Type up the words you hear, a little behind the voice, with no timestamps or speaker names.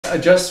I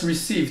just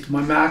received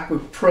my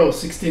MacBook Pro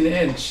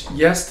 16-inch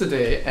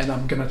yesterday, and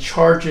I'm gonna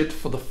charge it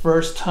for the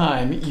first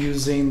time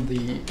using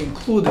the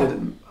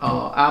included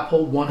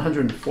Apple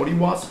 140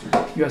 watts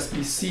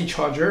USB-C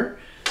charger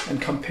and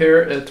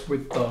compare it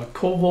with the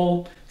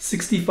KOVOL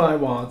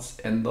 65 watts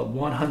and the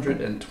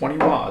 120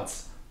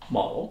 watts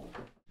model.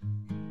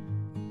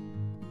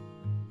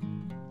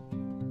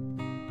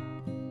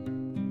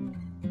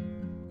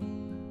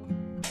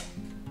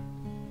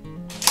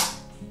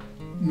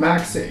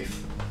 MagSafe,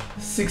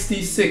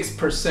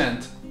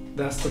 66%,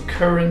 that's the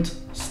current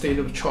state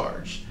of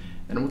charge.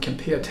 And we can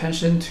pay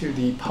attention to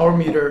the power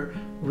meter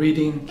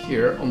reading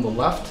here on the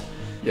left.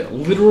 Yeah,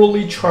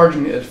 literally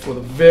charging it for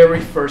the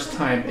very first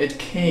time, it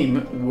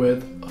came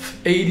with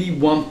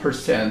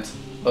 81%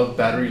 of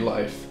battery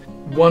life.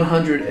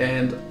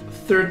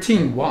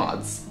 113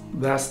 watts,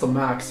 that's the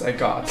max I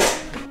got.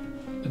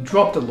 It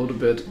dropped a little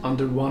bit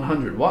under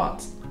 100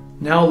 watts.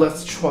 Now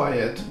let's try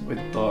it with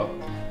the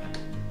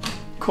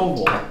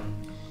KOVOL.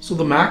 So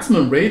the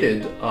maximum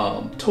rated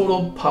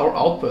total power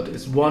output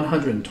is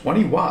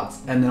 120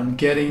 watts, and I'm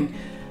getting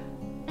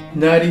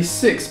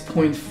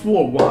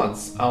 96.4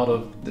 watts out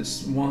of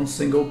this one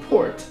single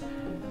port.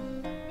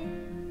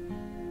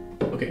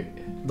 Okay,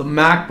 the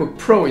MacBook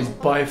Pro is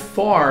by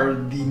far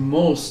the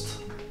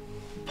most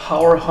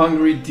power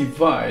hungry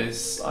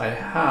device I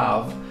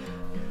have.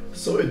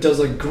 So it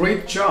does a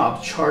great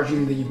job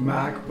charging the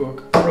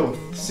MacBook Pro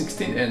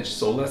 16-inch.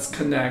 So let's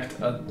connect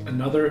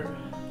another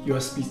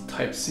USB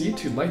Type-C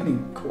to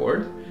Lightning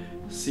cord,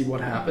 see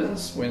what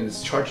happens when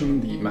it's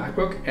charging the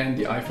MacBook and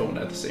the iPhone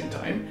at the same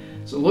time.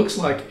 So it looks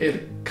like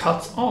it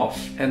cuts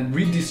off and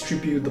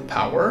redistributes the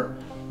power.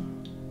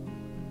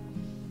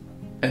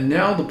 And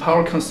now the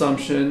power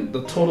consumption,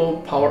 the total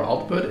power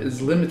output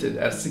is limited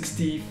at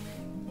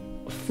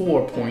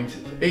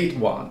 64.8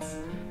 watts.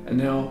 And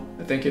now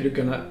I think it's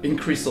gonna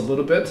increase a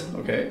little bit.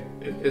 Okay,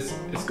 it's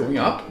going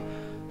up,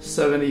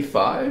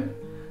 75.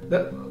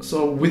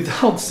 So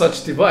without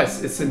such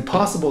device, it's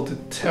impossible to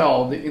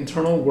tell the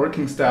internal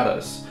working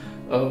status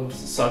of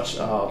such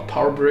a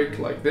power brick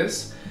like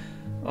this.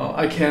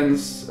 I can,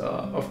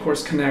 of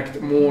course,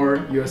 connect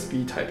more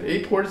USB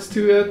Type-A ports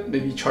to it,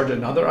 maybe charge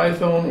another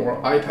iPhone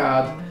or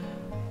iPad.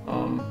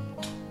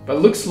 But it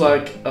looks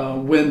like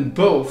when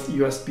both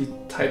USB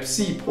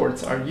Type-C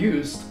ports are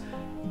used,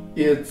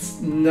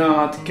 it's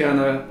not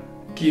gonna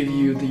give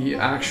you the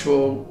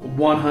actual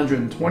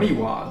 120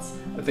 watts.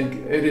 I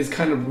think it is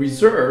kind of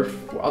reserved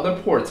for other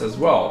ports as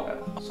well.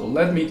 So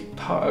let me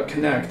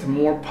connect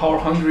more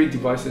power-hungry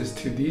devices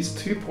to these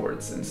two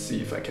ports and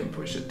see if I can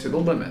push it to the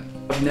limit.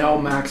 I've now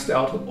maxed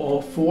out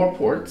all 4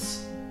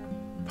 ports,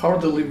 power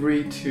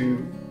delivery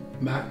to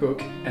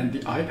MacBook and the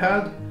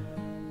iPad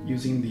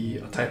using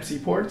the Type-C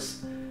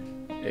ports,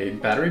 a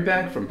battery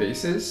bank from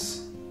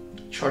Basis,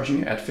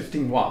 charging at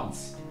 15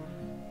 watts,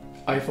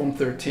 iPhone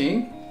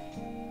 13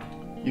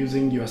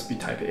 using USB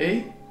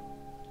Type-A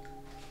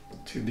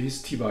to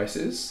these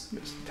devices,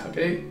 USB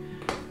Type-A,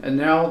 and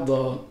now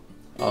the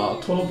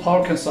total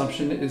power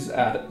consumption is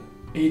at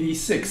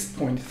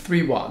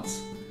 86.3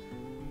 watts.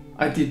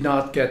 I did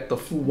not get the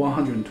full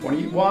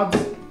 120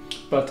 watts,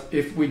 but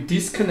if we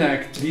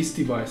disconnect these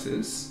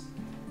devices,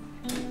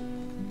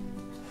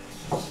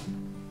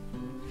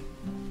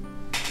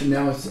 and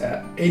now it's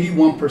at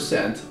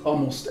 81%,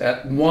 almost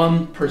at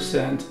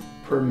 1%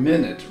 per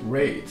minute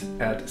rate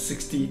at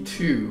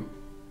 62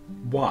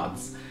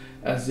 watts.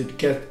 As it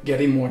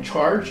getting more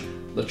charge,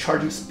 the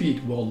charging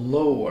speed will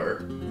lower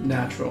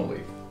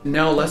naturally.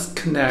 Now let's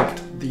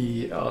connect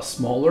the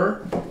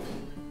smaller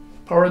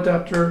power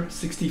adapter,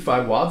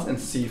 65 watts, and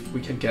see if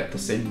we can get the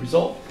same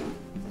result.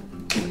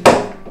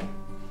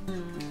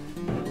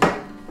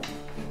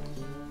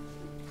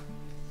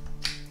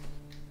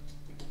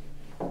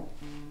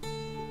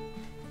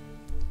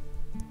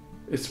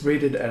 It's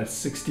rated at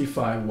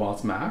 65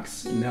 watts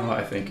max. Now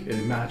I think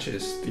it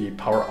matches the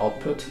power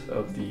output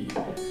of the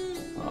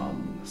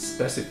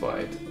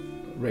specified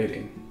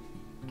rating.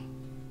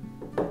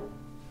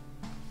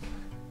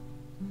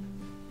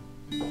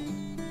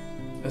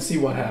 Let's see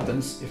what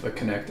happens if I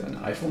connect an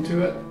iPhone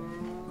to it.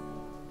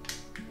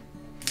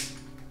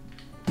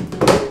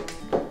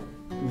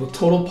 The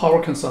total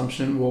power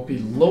consumption will be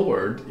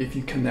lowered if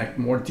you connect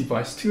more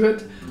devices to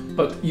it,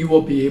 but you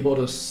will be able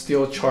to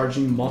still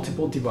charging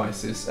multiple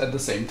devices at the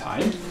same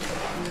time.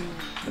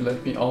 And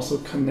let me also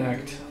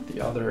connect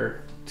the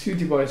other 2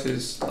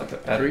 devices, like a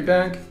battery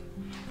bank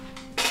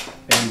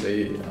and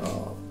a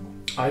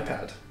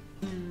iPad.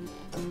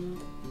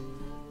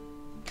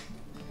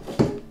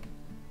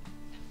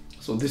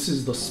 So this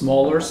is the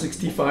smaller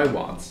 65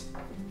 watts.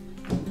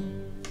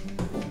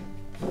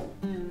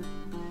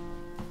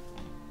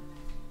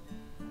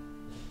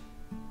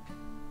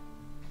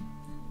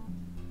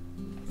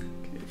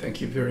 Thank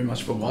you very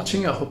much for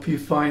watching. I hope you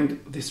find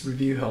this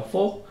review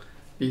helpful.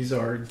 These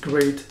are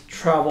great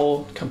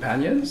travel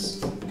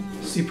companions,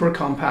 super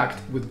compact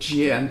with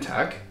GaN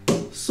tech,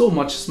 so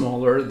much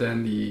smaller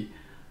than the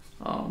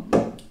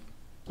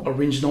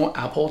original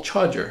Apple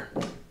charger,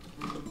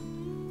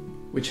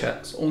 which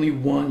has only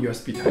one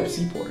USB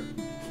Type-C port.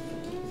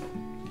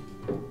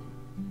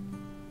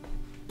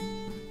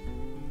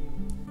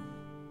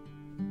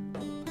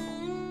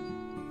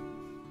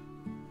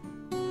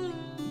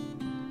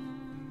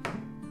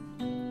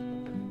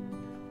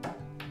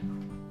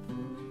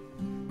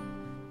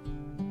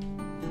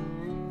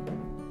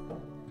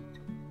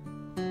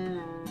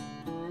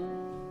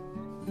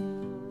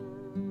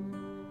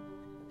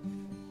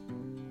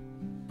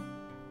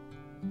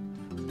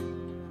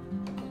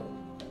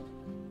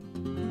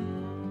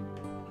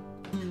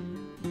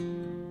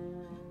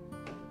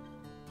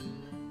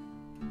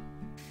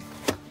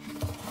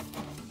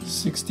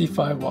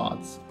 65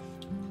 watts,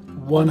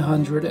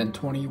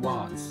 120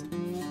 watts,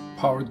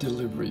 power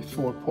delivery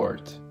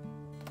 4-port.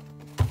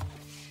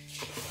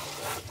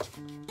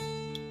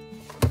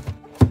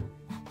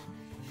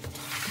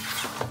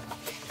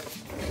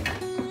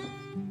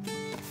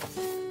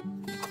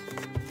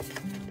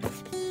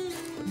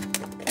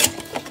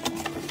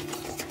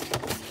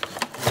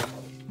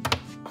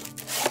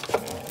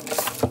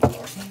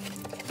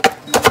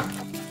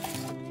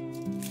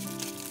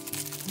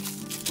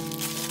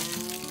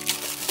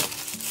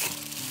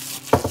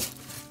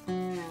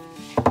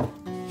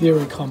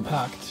 Very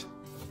compact,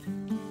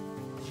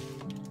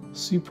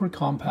 super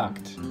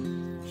compact.